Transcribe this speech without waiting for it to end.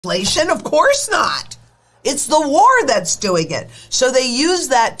inflation? Of course not. It's the war that's doing it. So they use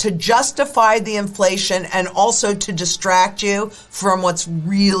that to justify the inflation and also to distract you from what's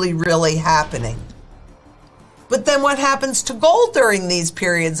really, really happening. But then what happens to gold during these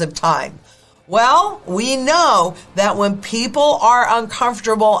periods of time? Well, we know that when people are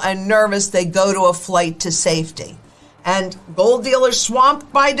uncomfortable and nervous, they go to a flight to safety. And gold dealers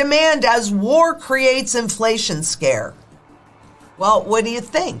swamped by demand as war creates inflation scare. Well, what do you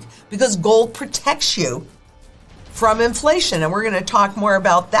think? Because gold protects you from inflation, and we're going to talk more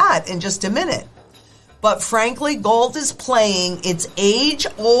about that in just a minute. But frankly, gold is playing its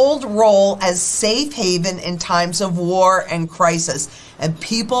age-old role as safe haven in times of war and crisis. And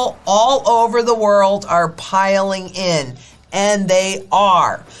people all over the world are piling in, and they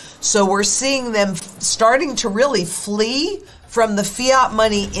are. So we're seeing them starting to really flee from the fiat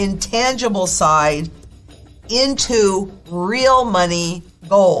money intangible side into real money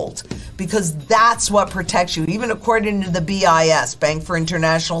gold, because that's what protects you. Even according to the BIS, Bank for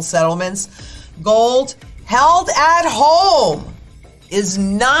International Settlements, gold held at home is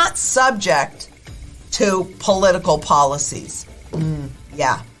not subject to political policies.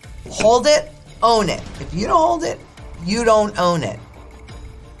 Yeah. Hold it, own it. If you don't hold it, you don't own it.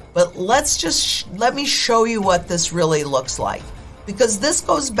 But let me show you what this really looks like. Because this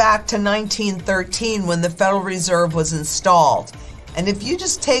goes back to 1913 when the Federal Reserve was installed. And if you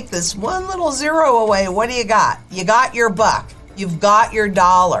just take this one little zero away, what do you got? You got your buck. You've got your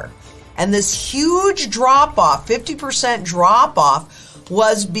dollar. And this huge drop-off, 50% drop-off,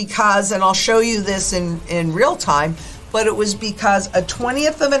 was because, and I'll show you this in real time, but it was because a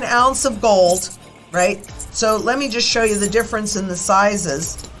 1/20th of an ounce of gold, right? So let me just show you the difference in the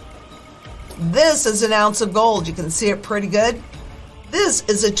sizes. This is an ounce of gold. You can see it pretty good. This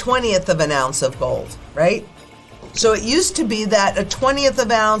is a 1/20th of an ounce of gold, right? So it used to be that a 1/20th of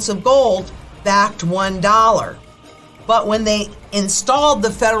an ounce of gold backed $1. But when they installed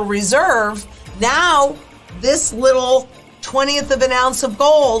the Federal Reserve, now this little 1/20th of an ounce of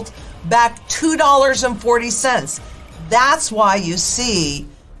gold backed $2.40. That's why you see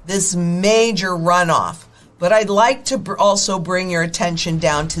this major runoff. But I'd like to also bring your attention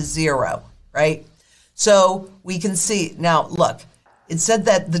down to zero, right? So we can see, now look, it said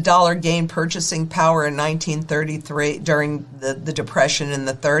that the dollar gained purchasing power in 1933 during the Depression in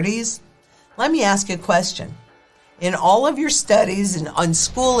the 30s. Let me ask you a question. In all of your studies and on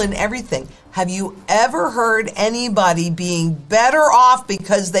school and everything, have you ever heard anybody being better off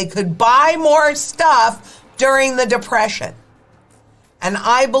because they could buy more stuff during the Depression? And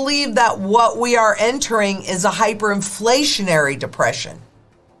I believe that what we are entering is a hyperinflationary depression.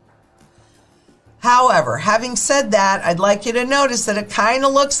 However, having said that, I'd like you to notice that it kind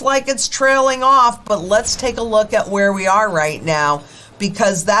of looks like it's trailing off, but let's take a look at where we are right now,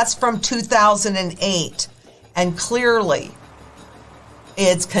 because that's from 2008. And clearly,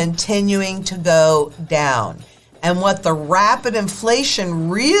 it's continuing to go down. And what the rapid inflation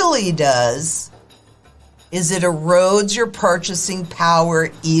really does is it erodes your purchasing power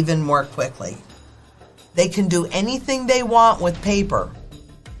even more quickly. They can do anything they want with paper,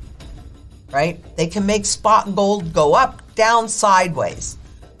 right? They can make spot gold go up, down, sideways.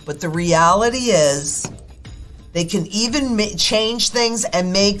 But the reality is they can even change things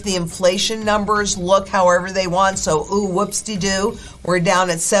and make the inflation numbers look however they want. So, ooh, whoopsie-doo, we're down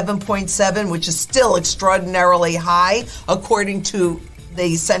at 7.7, which is still extraordinarily high according to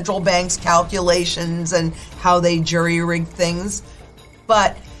the central bank's calculations and how they jury-rig things.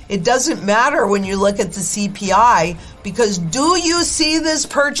 But it doesn't matter when you look at the CPI, because do you see this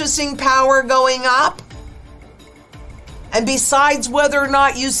purchasing power going up? And besides whether or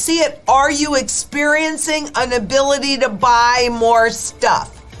not you see it, are you experiencing an ability to buy more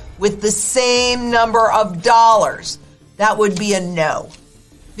stuff with the same number of dollars? That would be a no.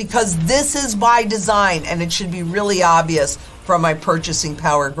 Because this is by design, and it should be really obvious from my purchasing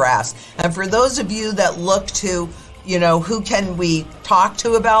power graphs. And for those of you that look to, who can we talk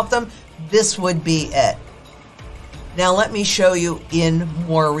to about them, this would be it. Now let me show you in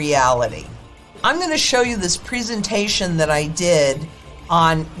more reality. I'm going to show you this presentation that I did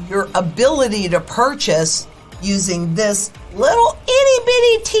on your ability to purchase using this little itty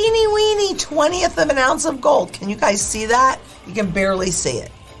bitty teeny weeny 1/20th of an ounce of gold. Can you guys see that? You can barely see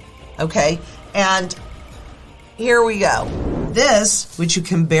it. Okay. And here we go. This, which you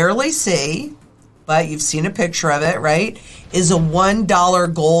can barely see, but you've seen a picture of it, right, is a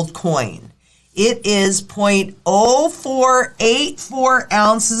 $1 gold coin. It is 0.0484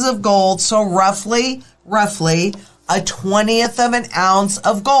 ounces of gold, so roughly a 1/20th of an ounce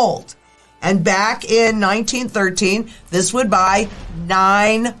of gold. And back in 1913, this would buy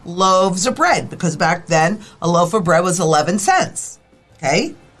 9 loaves of bread, because back then a loaf of bread was 11 cents.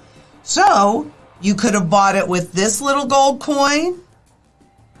 Okay? So you could have bought it with this little gold coin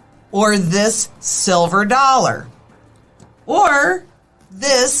or this silver dollar or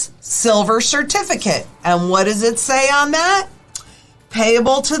this silver certificate. And what does it say on that?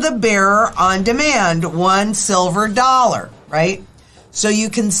 Payable to the bearer on demand, $1 silver dollar, right? So you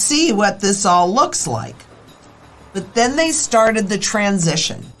can see what this all looks like. But then they started the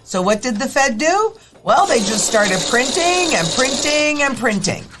transition. So what did the Fed do? Well, they just started printing and printing and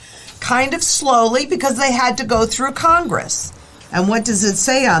printing. Kind of slowly, because they had to go through Congress. And what does it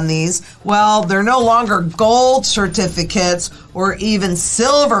say on these? Well, they're no longer gold certificates or even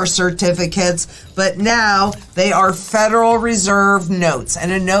silver certificates, but now they are Federal Reserve notes.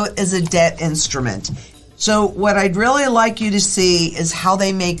 And a note is a debt instrument. So what I'd really like you to see is how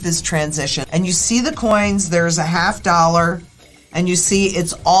they make this transition. And you see the coins, there's a $50, and you see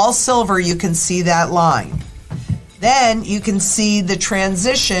it's all silver. You can see that line. Then you can see the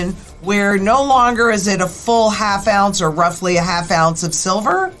transition where no longer is it a full half ounce or roughly a half ounce of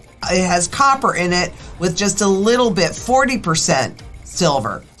silver. It has copper in it with just a little bit, 40%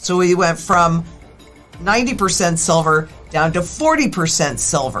 silver. So we went from 90% silver down to 40%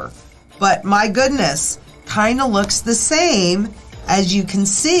 silver. But my goodness, kind of looks the same, as you can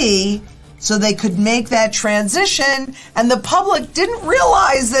see. So they could make that transition, and the public didn't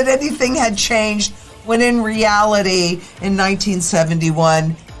realize that anything had changed, when in reality, in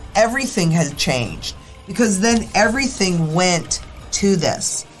 1971, everything had changed, because then everything went to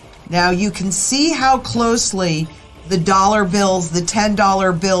this. Now you can see how closely the dollar bills, the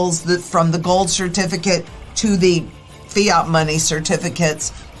 $10 bills from the gold certificate to the fiat money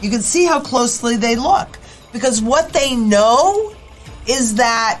certificates, you can see how closely they look. Because what they know is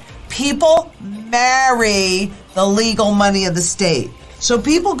that people marry the legal money of the state. So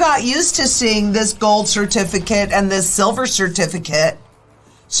people got used to seeing this gold certificate and this silver certificate,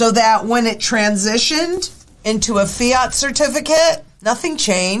 so that when it transitioned into a fiat certificate, nothing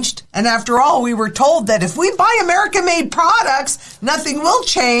changed. And after all, we were told that if we buy American-made products, nothing will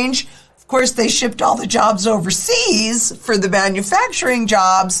change. Of course, they shipped all the jobs overseas for the manufacturing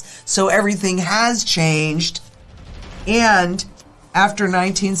jobs, so everything has changed. And after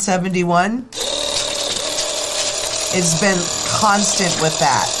 1971, it's been constant with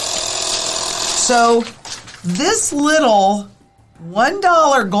that. So this little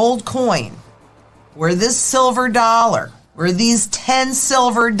 $1 gold coin, or this silver dollar, or these 10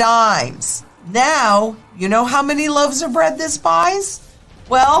 silver dimes, now, you know how many loaves of bread this buys?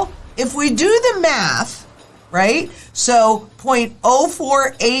 Well, if we do the math, right? So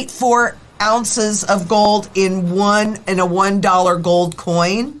 0.0484 ounces of gold in a $1 gold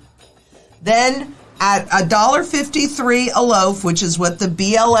coin, then at $1.53 a loaf, which is what the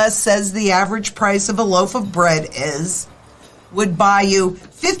BLS says the average price of a loaf of bread is, would buy you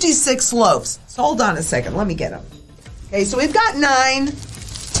 56 loaves. So hold on a second, let me get them. Okay, so we've got 9,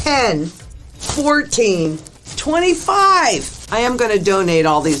 10, 14, 25. I am going to donate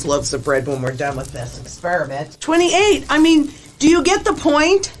all these loaves of bread when we're done with this experiment. 28. I mean, do you get the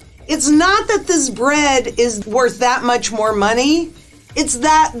point? It's not that this bread is worth that much more money. It's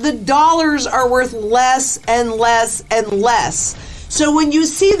that the dollars are worth less and less and less. So when you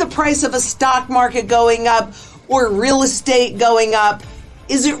see the price of a stock market going up or real estate going up,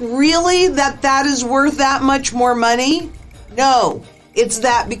 is it really that is worth that much more money? No. It's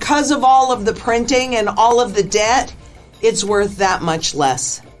that because of all of the printing and all of the debt, it's worth that much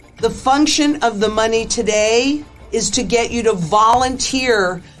less. The function of the money today is to get you to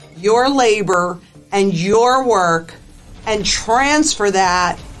volunteer your labor and your work and transfer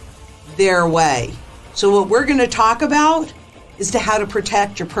that their way. So what we're going to talk about is to how to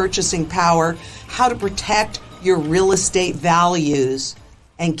protect your purchasing power, how to protect your real estate values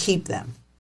and keep them.